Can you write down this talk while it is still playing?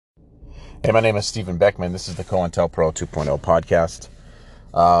Hey, my name is Stephen Beckman. This is the Cointelpro 2.0 podcast.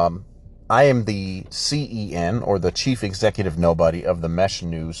 I am the CEN, or the Chief Executive Nobody, of the Mesh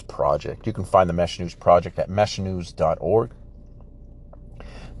News Project. You can find the Mesh News Project at meshnews.org.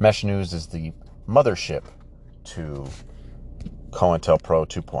 Mesh News is the mothership to Cointelpro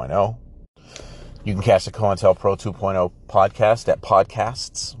 2.0. You can catch the Cointelpro 2.0 podcast at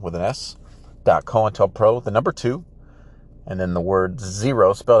podcasts with an S, .cointelpro, the number 2, and then the word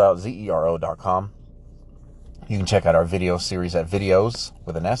zero spelled out zero.com. You can check out our video series at videos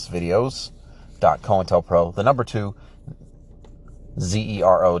with an S, videos.cointelpro, the number 2,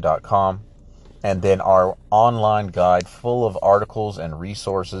 zero.com. And then our online guide full of articles and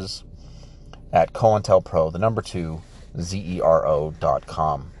resources at Cointelpro, the number 2,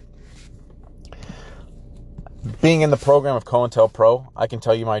 zero.com. Being in the program of Cointelpro, I can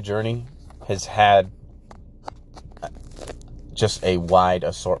tell you my journey has had just a wide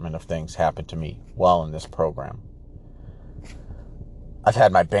assortment of things happen to me while in this program. I've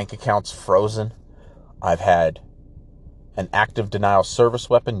had my bank accounts frozen. I've had an active denial service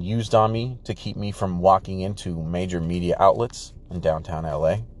weapon used on me to keep me from walking into major media outlets in downtown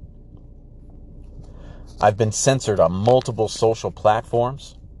LA. I've been censored on multiple social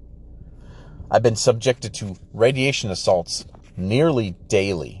platforms. I've been subjected to radiation assaults nearly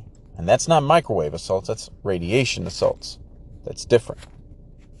daily. And that's not microwave assaults, that's radiation assaults. That's different.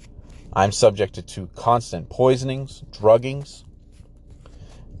 I'm subjected to constant poisonings, druggings,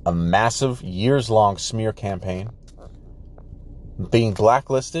 a massive years-long smear campaign, being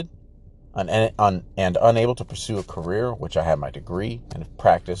blacklisted and unable to pursue a career, which I had my degree and have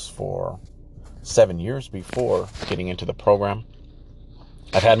practiced for 7 years before getting into the program.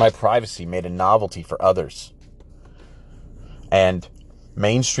 I've had my privacy made a novelty for others. And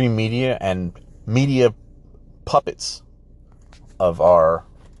mainstream media and media puppets of our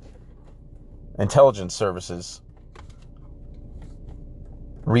intelligence services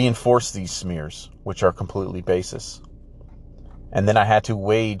reinforce these smears, which are completely baseless. And then I had to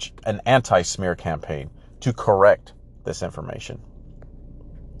wage an anti-smear campaign to correct this information.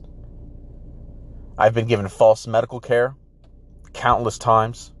 I've been given false medical care countless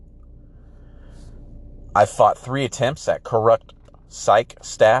times. I fought 3 attempts at corrupt psych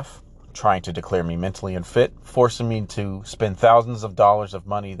staff trying to declare me mentally unfit, forcing me to spend thousands of dollars of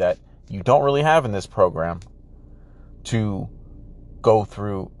money that you don't really have in this program to go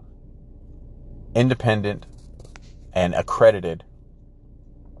through independent and accredited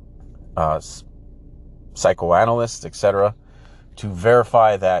psychoanalysts, etc., to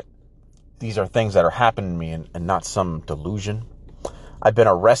verify that these are things that are happening to me and not some delusion. I've been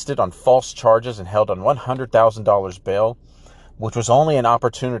arrested on false charges and held on $100,000 bail, which was only an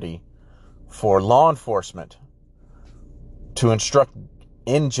opportunity for law enforcement to instruct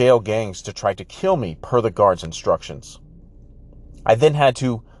in-jail gangs to try to kill me per the guard's instructions. I then had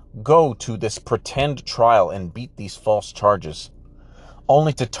to go to this pretend trial and beat these false charges,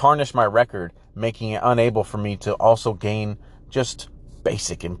 only to tarnish my record, making it unable for me to also gain just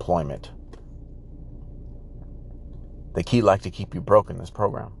basic employment. They like to keep you broke in this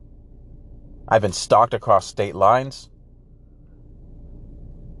program. I've been stalked across state lines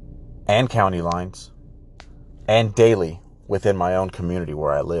and county lines and daily within my own community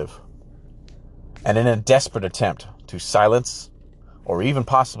where I live. And in a desperate attempt to silence or even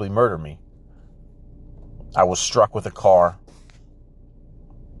possibly murder me, I was struck with a car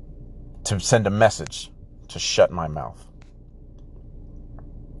to send a message to shut my mouth.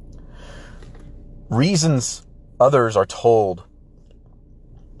 Reasons others are told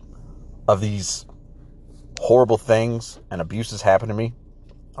of these horrible things and abuses happen to me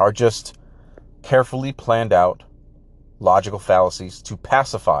are just carefully planned out logical fallacies to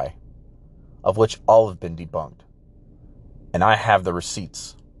pacify, of which all have been debunked. And I have the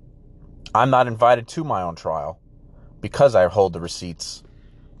receipts. I'm not invited to my own trial because I hold the receipts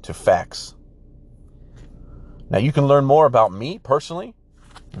to facts. Now you can learn more about me personally,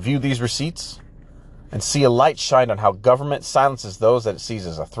 view these receipts, and see a light shine on how government silences those that it sees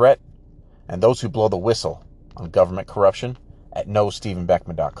as a threat and those who blow the whistle on government corruption at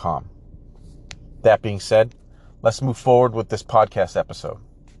knowstephenbeckman.com. That being said, let's move forward with this podcast episode.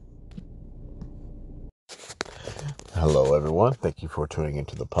 Hello, everyone. Thank you for tuning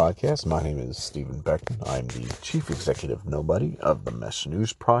into the podcast. My name is Stephen Beckman. I'm the Chief Executive Nobody of the Mesh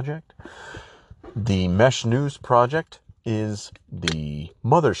News Project. The Mesh News Project is the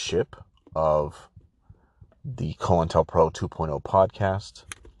mothership of the Cointelpro 2.0 podcast.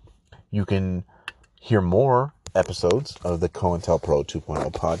 You can hear more episodes of the Cointelpro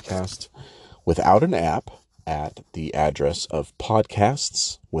 2.0 podcast without an app at the address of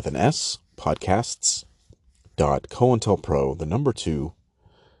podcasts with an S, podcasts.cointelpro, the number 2,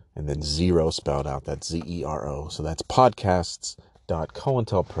 and then 0 spelled out. That's ZERO. So that's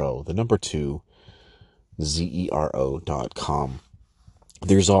podcasts.cointelpro, the number 2, ZERO.com.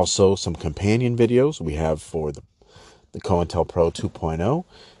 There's also some companion videos we have for the Cointelpro 2.0,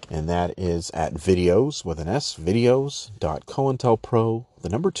 and that is at videos with an S, videos.cointelpro, the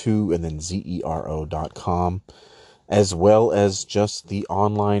number 2, and then ZERO.com, as well as just the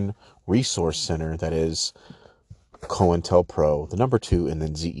online resource center that is Cointelpro, the number 2, and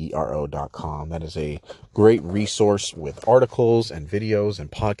then ZERO.com. That is a great resource with articles and videos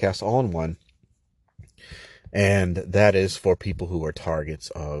and podcasts all in one. And that is for people who are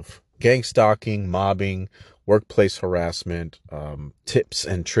targets of gang stalking, mobbing, workplace harassment, tips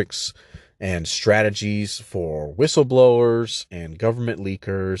and tricks and strategies for whistleblowers and government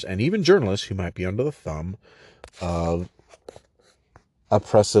leakers and even journalists who might be under the thumb of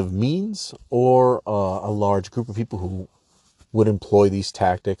oppressive means or a large group of people who would employ these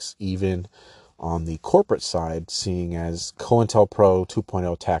tactics even on the corporate side, seeing as Cointelpro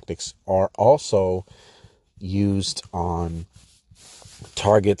 2.0 tactics are also used on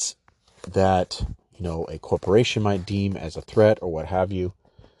targets that, you know, a corporation might deem as a threat or what have you.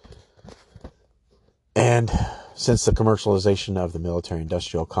 And since the commercialization of the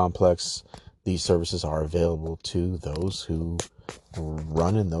military-industrial complex, these services are available to those who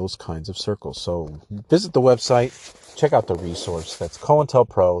run in those kinds of circles. So visit the website, check out the resource. That's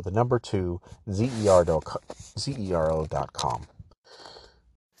Cointelpro, the number 2, ZERO.com.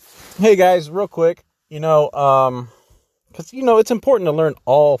 Hey guys, real quick, because, it's important to learn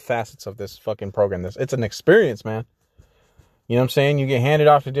all facets of this fucking program. It's an experience, man. You know what I'm saying? You get handed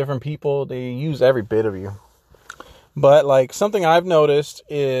off to different people. They use every bit of you. But, like, something I've noticed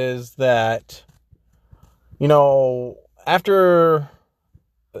is that, after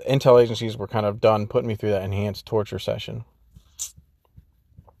intel agencies were kind of done putting me through that enhanced torture session,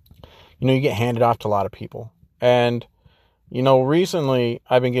 you get handed off to a lot of people. And, recently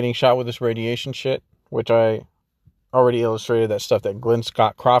I've been getting shot with this radiation shit, which I already illustrated, that stuff that Glenn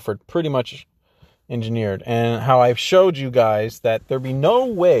Scott Crawford pretty much engineered, and how I've showed you guys that there'd be no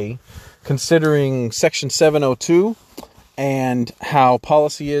way, considering Section 702 and how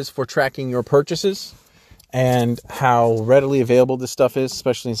policy is for tracking your purchases and how readily available this stuff is,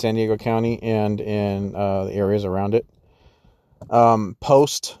 especially in San Diego County and in the areas around it,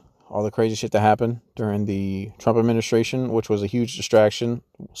 post all the crazy shit that happened during the Trump administration, which was a huge distraction,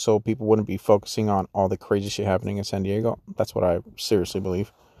 so people wouldn't be focusing on all the crazy shit happening in San Diego. That's what I seriously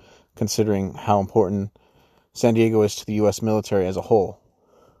believe, considering how important San Diego is to the U.S. military as a whole.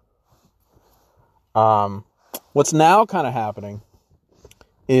 What's now kind of happening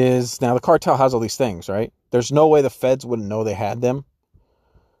is, now the cartel has all these things, right? There's no way the feds wouldn't know they had them,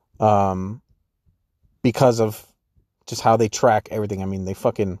 because of just how they track everything. I mean, they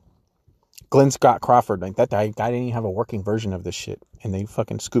fucking... Glenn Scott Crawford, like, that guy didn't even have a working version of this shit, and they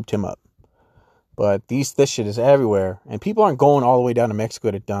fucking scooped him up. But this shit is everywhere, and people aren't going all the way down to Mexico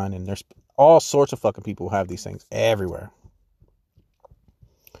to get it done, and there's all sorts of fucking people who have these things everywhere.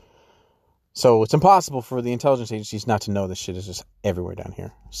 So it's impossible for the intelligence agencies not to know this shit is just everywhere down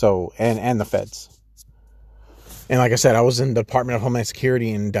here. So, and the feds. And like I said, I was in the Department of Homeland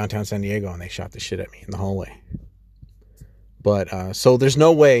Security in downtown San Diego, and they shot the shit at me in the hallway. But, so there's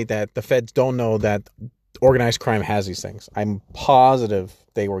no way that the feds don't know that organized crime has these things. I'm positive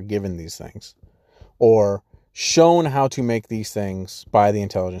they were given these things or shown how to make these things by the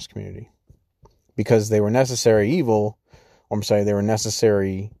intelligence community, because they were necessary evil. They were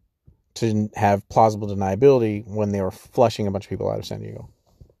necessary to have plausible deniability when they were flushing a bunch of people out of San Diego.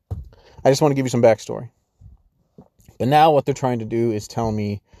 I just want to give you some backstory. But now what they're trying to do is tell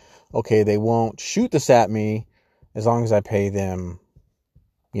me, okay, they won't shoot this at me as long as I pay them,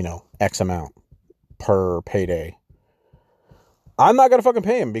 X amount per payday. I'm not going to fucking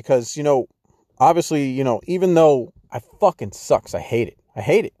pay them because, obviously, even though I fucking sucks, I hate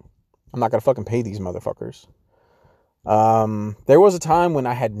it. I'm not going to fucking pay these motherfuckers. There was a time when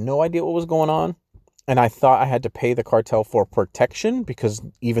I had no idea what was going on, and I thought I had to pay the cartel for protection because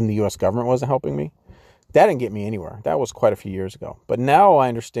even the U.S. government wasn't helping me. That didn't get me anywhere. That was quite a few years ago. But now I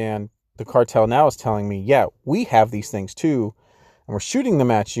understand the cartel now is telling me, yeah, we have these things too, and we're shooting them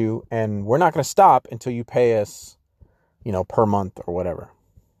at you, and we're not going to stop until you pay us, per month or whatever.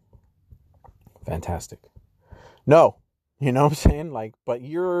 Fantastic. No, you know what I'm saying? But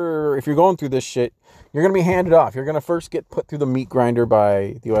if you're going through this shit, you're going to be handed off. You're going to first get put through the meat grinder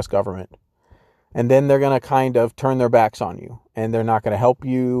by the U.S. government, and then they're going to kind of turn their backs on you, and they're not going to help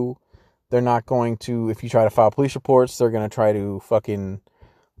you. They're not going to, if you try to file police reports, they're going to try to fucking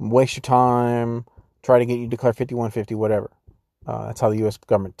waste your time, try to get you to declare 5150, whatever. That's how the U.S.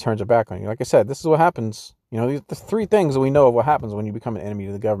 government turns it back on you. Like I said, this is what happens. The three things that we know of what happens when you become an enemy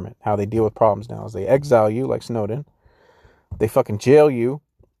to the government. How they deal with problems now is they exile you, like Snowden. They fucking jail you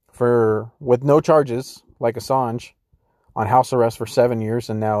with no charges, like Assange, on house arrest for 7 years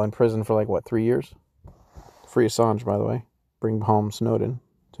and now in prison for 3 years. Free Assange, by the way. Bring home Snowden,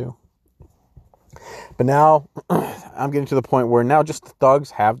 too. But now, I'm getting to the point where now just the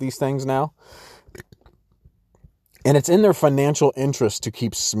thugs have these things now. And it's in their financial interest to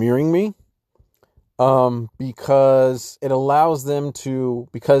keep smearing me. Because it allows them to...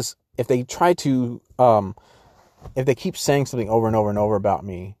 Because if they try to... if they keep saying something over and over and over about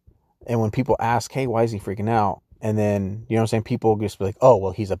me, and when people ask, hey, why is he freaking out? And then, people just be like, oh,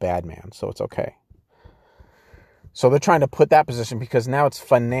 well, he's a bad man, so it's okay. So they're trying to put that position because now it's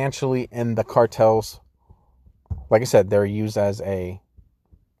financially in the cartels. Like I said, they're used as a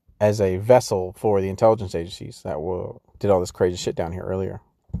vessel for the intelligence agencies that did all this crazy shit down here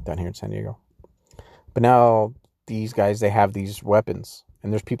in San Diego. But now these guys, they have these weapons,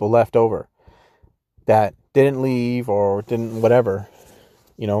 and there's people left over that didn't leave or didn't whatever,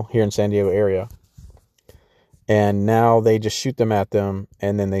 here in San Diego area. And now they just shoot them at them.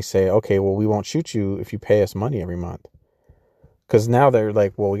 And then they say, okay, well, we won't shoot you if you pay us money every month. Because now they're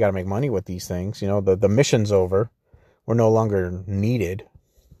like, well, we got to make money with these things. The mission's over. We're no longer needed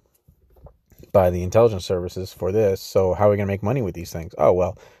by the intelligence services for this. So how are we going to make money with these things? Oh,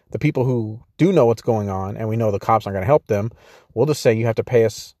 well, the people who do know what's going on and we know the cops aren't going to help them, we'll just say you have to pay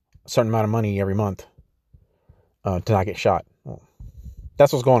us a certain amount of money every month to not get shot. Well,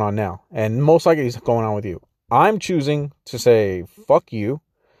 that's what's going on now. And most likely it's going on with you. I'm choosing to say, fuck you.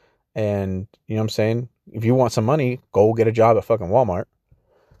 And, you know what I'm saying? If you want some money, go get a job at fucking Walmart.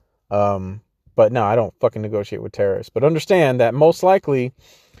 But no, I don't fucking negotiate with terrorists. But understand that most likely,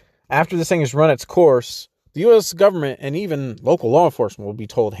 after this thing has run its course, the U.S. government and even local law enforcement will be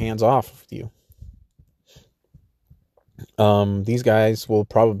told hands off with you. These guys will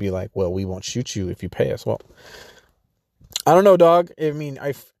probably be like, well, we won't shoot you if you pay us. Well, I don't know, dog. I mean,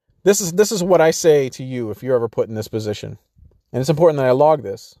 this is what I say to you if you're ever put in this position. And it's important that I log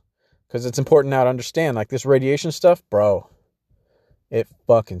this because it's important now to understand, like, this radiation stuff, bro, it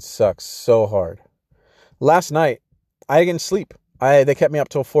fucking sucks so hard. Last night, I didn't sleep. They kept me up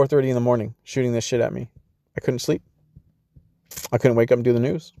till 4:30 in the morning shooting this shit at me. I couldn't sleep. I couldn't wake up and do the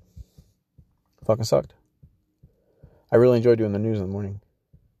news. Fucking sucked. I really enjoy doing the news in the morning.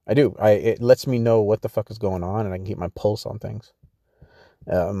 I do. It lets me know what the fuck is going on and I can keep my pulse on things.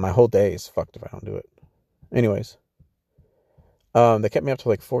 My whole day is fucked if I don't do it. Anyways, they kept me up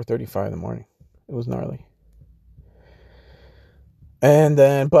till 4:35 in the morning. It was gnarly. And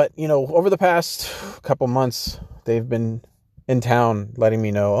then, but over the past couple months, they've been in town letting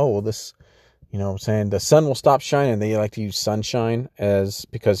me know, oh, well, this, what I'm saying, the sun will stop shining. They like to use sunshine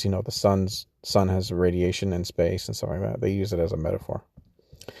because the sun has radiation in space and stuff like that. They use it as a metaphor.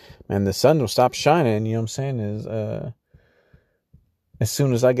 And the sun will stop shining, what I'm saying is, as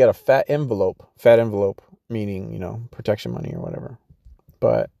soon as I get a fat envelope, meaning, protection money or whatever.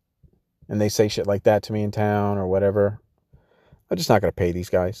 And they say shit like that to me in town or whatever. I'm just not going to pay these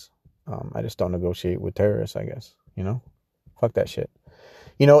guys. I just don't negotiate with terrorists, I guess, fuck that shit.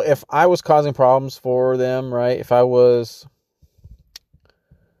 If I was causing problems for them, right? If I was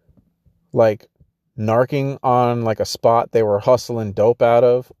narking on a spot they were hustling dope out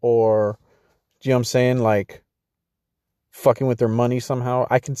of, or, do you know what I'm saying? Fucking with their money somehow,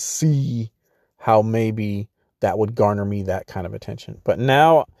 I can see how maybe that would garner me that kind of attention. But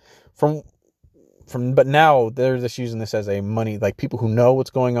now, but now they're just using this as a money, people who know what's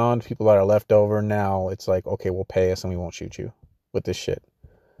going on, people that are left over. Now it's okay, we'll pay us and we won't shoot you with this shit.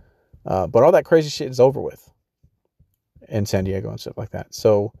 But all that crazy shit is over with in San Diego and stuff like that.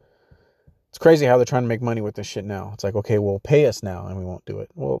 So it's crazy how they're trying to make money with this shit now. It's okay, well, pay us now and we won't do it.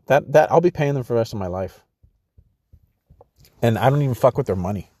 Well, that I'll be paying them for the rest of my life. And I don't even fuck with their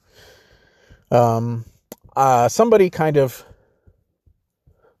money. Somebody kind of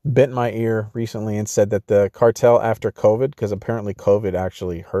bent my ear recently and said that the cartel after COVID, because apparently COVID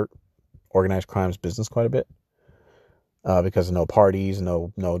actually hurt organized crime's business quite a bit. Because of no parties,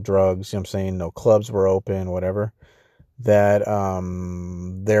 no drugs, I'm saying? No clubs were open, whatever. That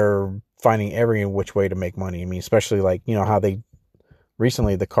they're finding every which way to make money. I mean, especially how they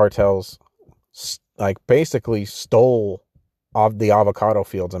recently, the cartels basically stole of the avocado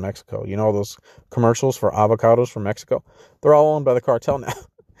fields in Mexico. All those commercials for avocados from Mexico? They're all owned by the cartel now.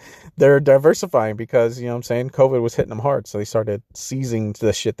 They're diversifying because, COVID was hitting them hard. So they started seizing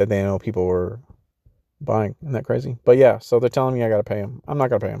the shit that they know people were, buying. Isn't that crazy? But yeah, so they're telling me I got to pay them. I'm not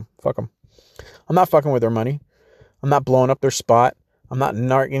going to pay them. Fuck them. I'm not fucking with their money. I'm not blowing up their spot. I'm not you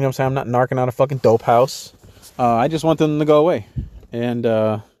know what I'm saying? I'm not narking out a fucking dope house. I just want them to go away. And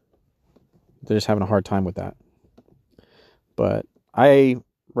they're just having a hard time with that. But I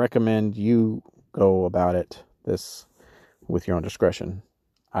recommend you go about it this with your own discretion.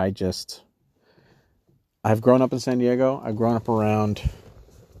 I've grown up in San Diego. I've grown up around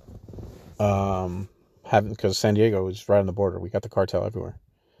because San Diego is right on the border. We got the cartel everywhere.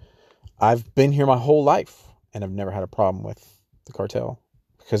 I've been here my whole life and I've never had a problem with the cartel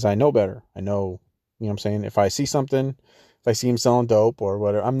because I know better. I know, you know what I'm saying? If I see something, if I see him selling dope or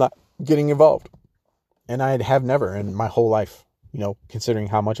whatever, I'm not getting involved. And I have never in my whole life, you know, considering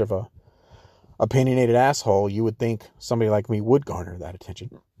how much of a opinionated asshole you would think somebody like me would garner that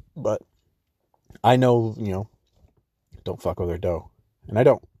attention. But I know, you know, don't fuck with their dough. And I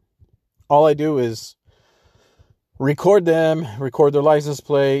don't. All I do is record them, record their license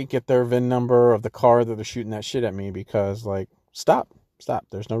plate, get their VIN number of the car that they're shooting that shit at me because, like, stop.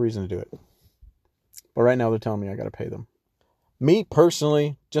 There's no reason to do it. But right now they're telling me I got to pay them. Me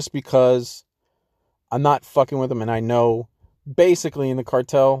personally, just because I'm not fucking with them and I know basically in the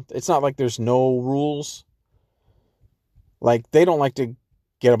cartel, it's not like there's no rules. Like, they don't like to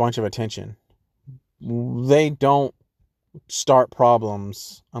get a bunch of attention. They don't start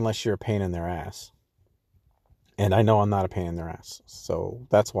problems unless you're a pain in their ass. And I know I'm not a pain in their ass. So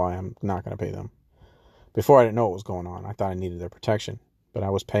that's why I'm not going to pay them. Before I didn't know what was going on. I thought I needed their protection. But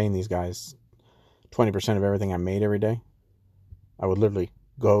I was paying these guys 20% of everything I made every day. I would literally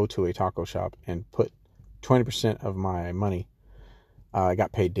go to a taco shop and put 20% of my money. I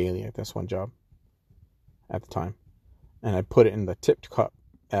got paid daily at this one job at the time. And I put it in the tipped cup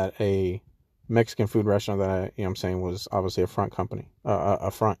at a Mexican food restaurant that I, you know what I'm saying, was obviously a front company.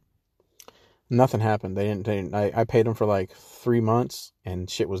 A front. Nothing happened. I paid them for like 3 months and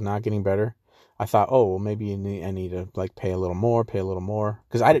shit was not getting better. I thought, oh, well, maybe I need to like pay a little more.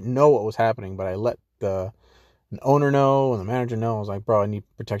 Because I didn't know what was happening, but I let the owner know and the manager know. I was like, bro, I need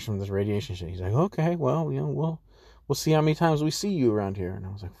protection from this radiation shit. He's like, okay, well, you know, we'll see how many times we see you around here. And I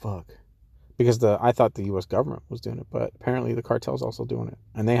was like, fuck. Because I thought the U.S. government was doing it, but apparently the cartel's also doing it.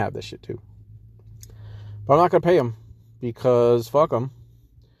 And they have this shit too. But I'm not going to pay them because fuck them.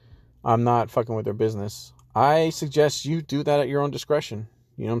 I'm not fucking with their business. I suggest you do that at your own discretion.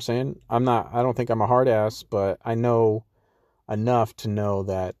 You know what I'm saying? I don't think I'm a hard ass, but I know enough to know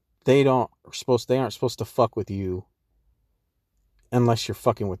that they aren't supposed to fuck with you unless you're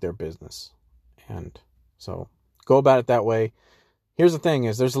fucking with their business. And so go about it that way. Here's the thing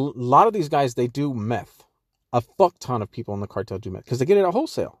is there's a lot of these guys, they do meth. A fuck ton of people in the cartel do meth because they get it at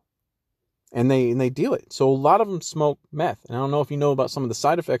wholesale. And they deal it. So a lot of them smoke meth. And I don't know if you know about some of the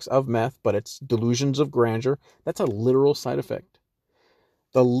side effects of meth, but it's delusions of grandeur. That's a literal side effect.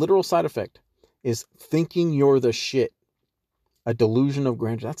 The literal side effect is thinking you're the shit. A delusion of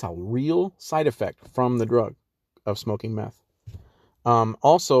grandeur. That's a real side effect from the drug of smoking meth.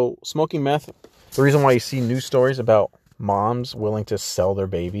 Also, smoking meth, the reason why you see news stories about moms willing to sell their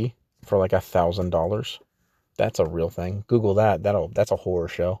baby for like $1,000, that's a real thing. Google that. That's a horror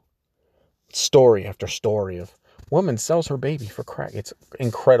show. Story after story of woman sells her baby for crack. It's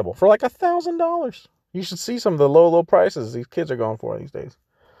incredible. For like $1,000. You should see some of the low prices these kids are going for these days.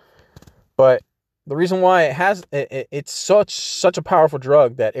 But the reason why it's such a powerful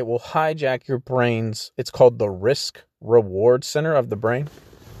drug that it will hijack your brain's, it's called the risk reward center of the brain.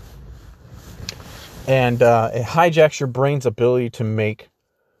 And it hijacks your brain's ability to make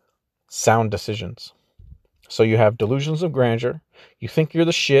sound decisions. So you have delusions of grandeur. You think you're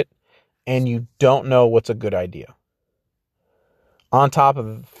the shit. And you don't know what's a good idea. On top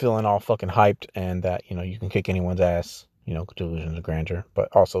of feeling all fucking hyped and that, you know, you can kick anyone's ass, you know, delusions of grandeur,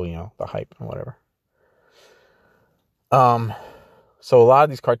 but also, you know, the hype and whatever. So a lot of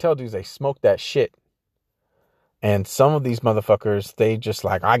these cartel dudes, they smoke that shit. And some of these motherfuckers, they just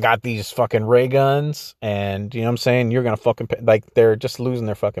like, I got these fucking ray guns and, you know what I'm saying? You're going to fucking pay. Like, they're just losing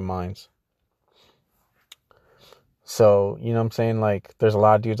their fucking minds. So, you know what I'm saying? Like, there's a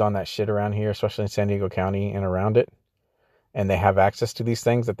lot of dudes on that shit around here, especially in San Diego County and around it. And they have access to these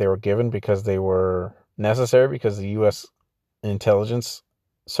things that they were given because they were necessary because the U.S. intelligence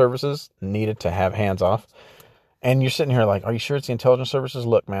services needed to have hands off. And you're sitting here like, are you sure it's the intelligence services?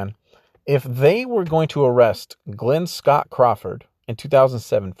 Look, man, if they were going to arrest Glenn Scott Crawford in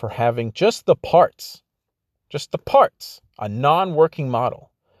 2007 for having just the parts, a non-working model,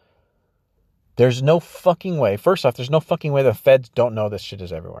 there's no fucking way. First off, there's no fucking way the feds don't know this shit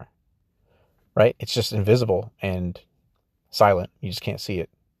is everywhere. Right? It's just invisible and silent. You just can't see it.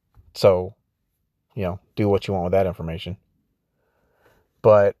 So do what you want with that information.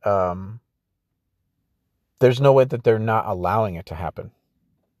 But there's no way that they're not allowing it to happen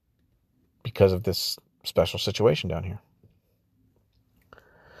because of this special situation down here.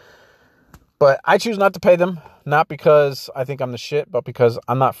 But I choose not to pay them, not because I think I'm the shit, but because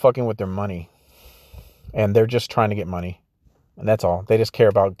I'm not fucking with their money. And they're just trying to get money. And that's all. They just care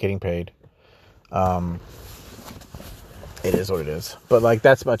about getting paid. It is what it is. But like,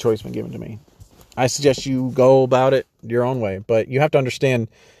 that's my choice been given to me. I suggest you go about it your own way. But you have to understand,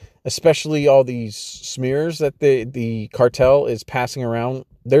 especially all these smears that the cartel is passing around.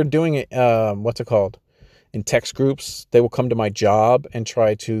 They're doing it, what's it called? In text groups. They will come to my job and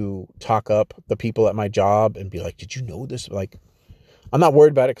try to talk up the people at my job and be like, did you know this? Like, I'm not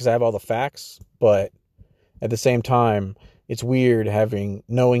worried about it because I have all the facts. But at the same time, it's weird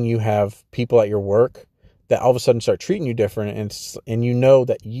knowing you have people at your work that all of a sudden start treating you different, and you know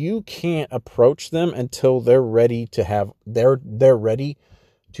that you can't approach them until they're ready to they're ready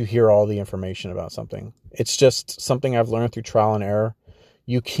to hear all the information about something. It's just something I've learned through trial and error.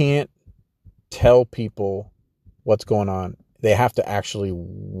 You can't tell people what's going on. They have to actually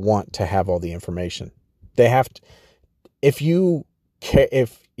want to have all the information. They have to, if you care,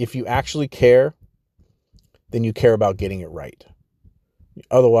 if you actually care, then you care about getting it right.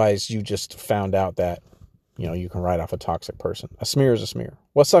 Otherwise, you just found out that, you can write off a toxic person. A smear is a smear.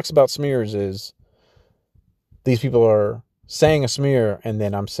 What sucks about smears is these people are saying a smear, and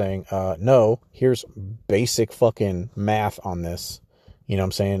then I'm saying, no, here's basic fucking math on this. You know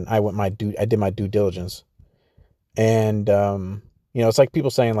what I'm saying? I did my due diligence. And, it's like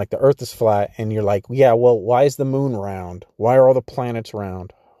people saying like the earth is flat, and you're like, yeah, well, why is the moon round? Why are all the planets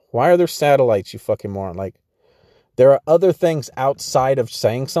round? Why are there satellites, you fucking moron? Like, there are other things outside of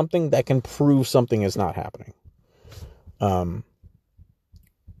saying something that can prove something is not happening.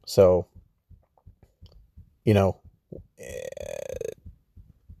 So, to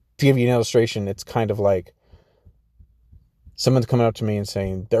give you an illustration, it's kind of like someone's coming up to me and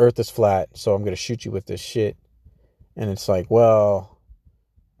saying, the earth is flat, so I'm going to shoot you with this shit. And it's like, well,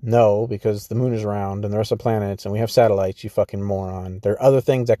 no, because the moon is round and the rest of planets and we have satellites, you fucking moron. There are other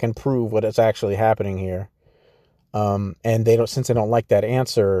things that can prove what is actually happening here. And since they don't like that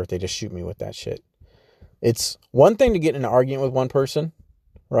answer, they just shoot me with that shit. It's one thing to get in an argument with one person,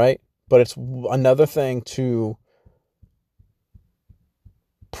 right? But it's another thing to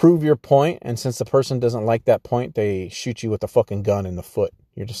prove your point. And since the person doesn't like that point, they shoot you with a fucking gun in the foot.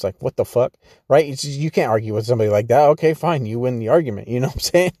 You're just like, what the fuck? Right? You can't argue with somebody like that. Okay, fine. You win the argument. You know what I'm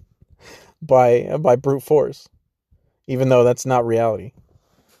saying? By brute force. Even though that's not reality.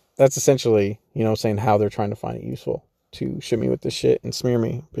 That's essentially, saying how they're trying to find it useful to shoot me with this shit and smear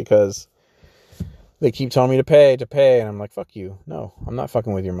me because they keep telling me to pay. And I'm like, fuck you. No, I'm not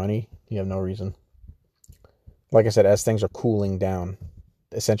fucking with your money. You have no reason. Like I said, as things are cooling down,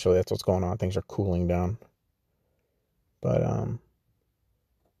 essentially that's what's going on. Things are cooling down. But,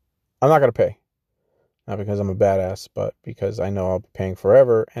 I'm not going to pay. Not because I'm a badass, but because I know I'll be paying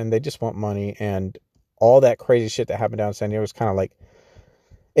forever and they just want money. And all that crazy shit that happened down in San Diego is kind of like,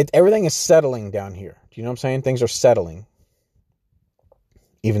 everything is settling down here. Do you know what I'm saying? Things are settling.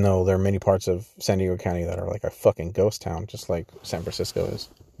 Even though there are many parts of San Diego County that are like a fucking ghost town, just like San Francisco is.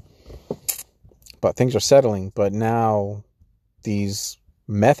 But things are settling. But now these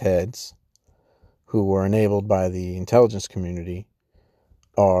meth heads who were enabled by the intelligence community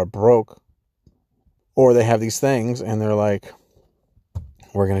are broke, or they have these things and they're like,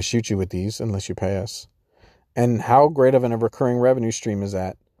 we're going to shoot you with these unless you pay us. And how great of a recurring revenue stream is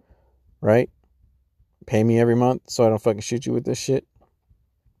that? Right? Pay me every month so I don't fucking shoot you with this shit.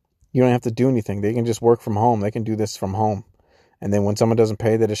 You don't have to do anything. They can just work from home. They can do this from home. And then when someone doesn't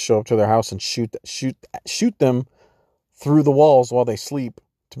pay, they just show up to their house and shoot them through the walls while they sleep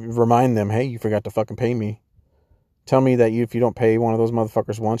to remind them, hey, you forgot to fucking pay me. Tell me that if you don't pay one of those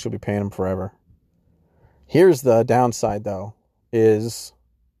motherfuckers once, you'll be paying them forever. Here's the downside, though, is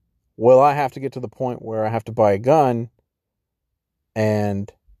will I have to get to the point where I have to buy a gun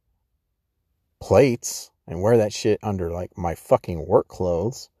and plates and wear that shit under like my fucking work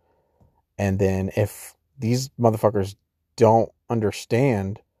clothes? And then if these motherfuckers don't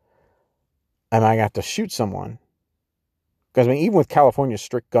understand, am I going to have to shoot someone? Because even with California's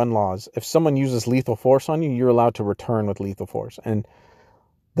strict gun laws, if someone uses lethal force on you, you're allowed to return with lethal force. And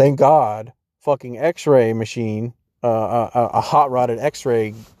thank God, fucking X-ray machine, a hot-rodded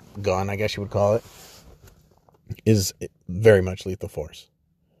X-ray gun, I guess you would call it, is very much lethal force.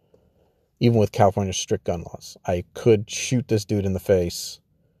 Even with California's strict gun laws, I could shoot this dude in the face,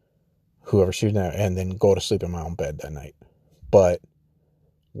 whoever shooting at, and then go to sleep in my own bed that night. But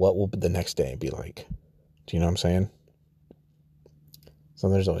what will the next day be like? Do you know what I'm saying? So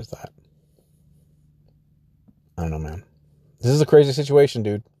there's always that. I don't know, man. This is a crazy situation,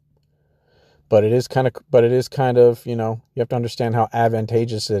 dude. But it is kind of, you know, you have to understand how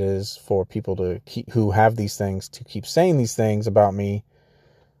advantageous it is for people to who have these things to keep saying these things about me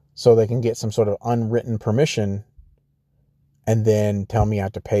so they can get some sort of unwritten permission and then tell me I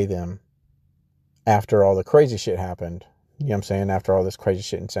have to pay them after all the crazy shit happened. You know what I'm saying? After all this crazy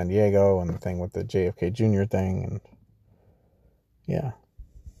shit in San Diego and the thing with the JFK Jr. thing. And yeah,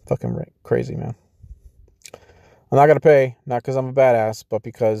 fucking crazy, man. I'm not going to pay, not because I'm a badass, but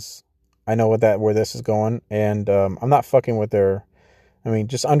because I know where this is going. And I'm not fucking with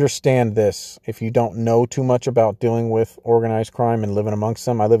just understand this. If you don't know too much about dealing with organized crime and living amongst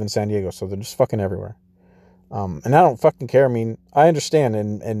them, I live in San Diego, so they're just fucking everywhere. And I don't fucking care. I mean, I understand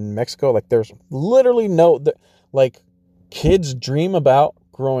in Mexico, like there's literally kids dream about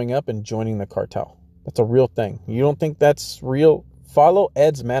growing up and joining the cartel. That's a real thing. You don't think that's real? Follow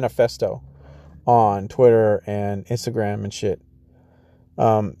Ed's manifesto on Twitter and Instagram and shit.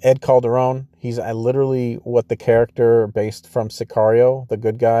 Ed Calderon, he's literally what the character based from Sicario, the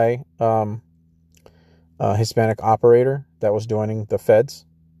good guy, Hispanic operator that was joining the feds,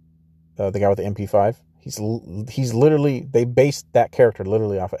 the guy with the MP5. He's literally, they based that character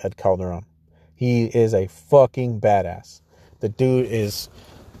literally off of Ed Calderon. He is a fucking badass. The dude is,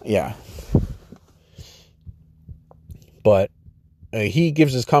 yeah. But he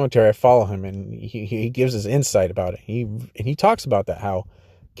gives his commentary. I follow him, and he gives his insight about it. He talks about that, how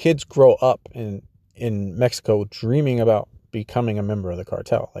kids grow up in Mexico dreaming about becoming a member of the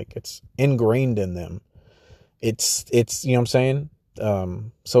cartel. Like it's ingrained in them. It's you know what I'm saying?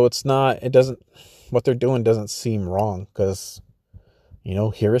 So what they're doing doesn't seem wrong because, you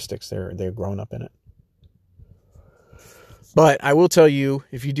know, heuristics, they're grown up in it. But I will tell you,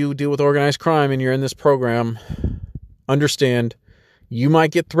 if you do deal with organized crime and you're in this program, understand you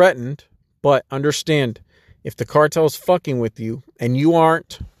might get threatened, but understand if the cartel's fucking with you and you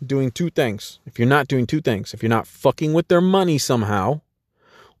aren't doing two things, if you're not fucking with their money somehow,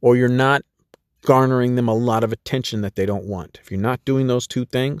 or you're not garnering them a lot of attention that they don't want, if you're not doing those two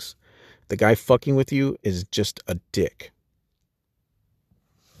things, the guy fucking with you is just a dick.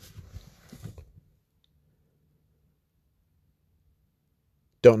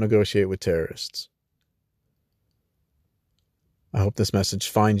 Don't negotiate with terrorists. I hope this message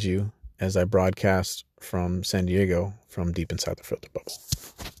finds you as I broadcast from San Diego from deep inside the filter bubble.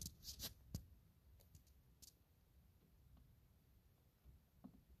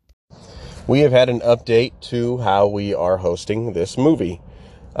 We have had an update to how we are hosting this movie.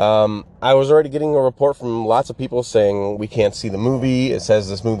 I was already getting a report from lots of people saying we can't see the movie. It says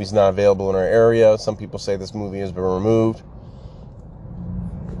this movie's not available in our area. Some people say this movie has been removed.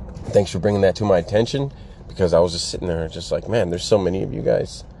 Thanks for bringing that to my attention, because I was just sitting there just like, man, there's so many of you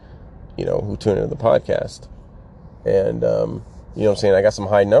guys, you know, who tune into the podcast. And, you know what I'm saying? I got some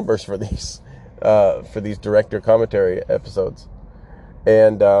high numbers for these director commentary episodes.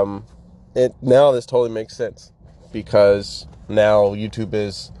 And, now this totally makes sense, because now YouTube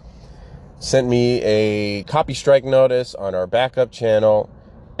has sent me a copy strike notice on our backup channel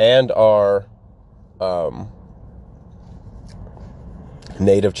and our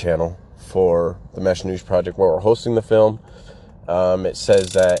native channel for the Mesh News Project, where we're hosting the film. It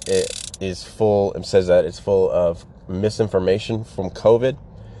says that it's full of misinformation from COVID,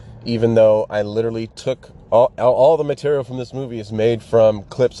 even though I literally took all the material from this movie is made from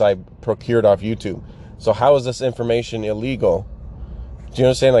clips I procured off YouTube. So how is this information illegal? Do you know what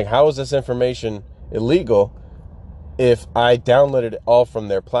I'm saying? Like, how is this information illegal if I downloaded it all from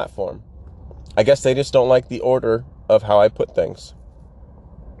their platform? I guess they just don't like the order of how I put things.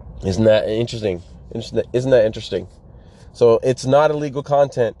 Isn't that interesting? Isn't that interesting? So it's not illegal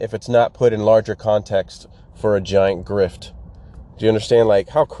content if it's not put in larger context for a giant grift. Do you understand? Like,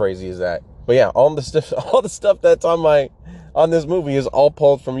 how crazy is that? But yeah, all the stuff that's on this movie is all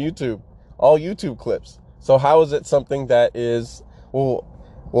pulled from YouTube, all YouTube clips. So how is it something that is, well,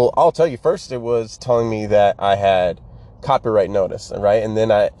 I'll tell you. First, it was telling me that I had copyright notice, right? And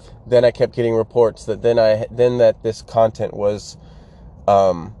then I kept getting reports that that this content was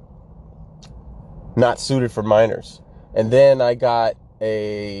not suited for minors. And then I got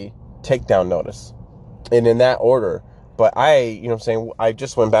a takedown notice, and in that order. But you know what I'm saying, I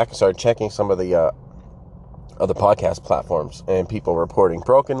just went back and started checking some of the other podcast platforms, and people reporting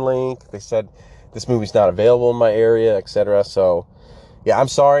broken link. They said this movie's not available in my area, etc. So yeah, I'm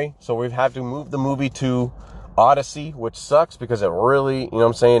sorry. So we've had to move the movie to Odyssey, which sucks because it really, you know what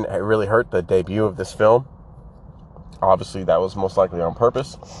I'm saying, it really hurt the debut of this film. Obviously, that was most likely on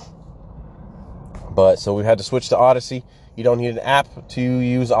purpose. But so we had to switch to Odyssey. You don't need an app to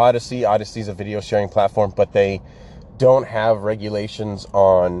use Odyssey. Odyssey is a video sharing platform, but they don't have regulations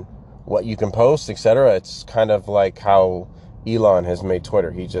on what you can post, etc. It's kind of like how Elon has made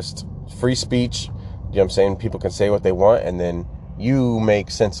Twitter. He just free speech. You know what I'm saying? People can say what they want, and then you make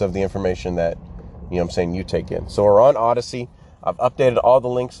sense of the information that, you know what I'm saying, you take in. So we're on Odyssey. I've updated all the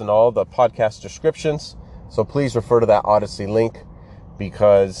links in all the podcast descriptions. So please refer to that Odyssey link,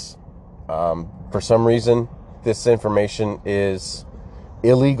 because for some reason, this information is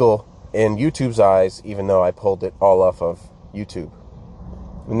illegal in YouTube's eyes, even though I pulled it all off of YouTube.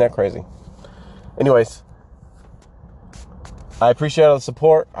 Isn't that crazy? Anyways, I appreciate all the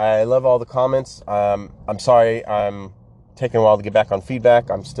support. I love all the comments. I'm sorry I'm taking a while to get back on feedback.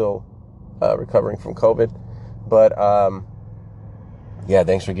 I'm still recovering from COVID. But yeah,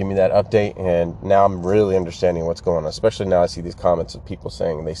 thanks for giving me that update. And now I'm really understanding what's going on, especially now I see these comments of people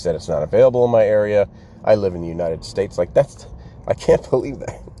saying they said it's not available in my area. I live in the United States. Like, I can't believe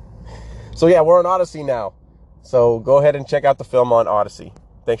that. So yeah, we're on Odyssey now. So go ahead and check out the film on Odyssey.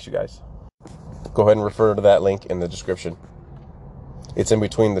 Thanks, you guys. Go ahead and refer to that link in the description. It's in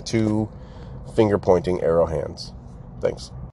between the two finger pointing arrow hands. Thanks.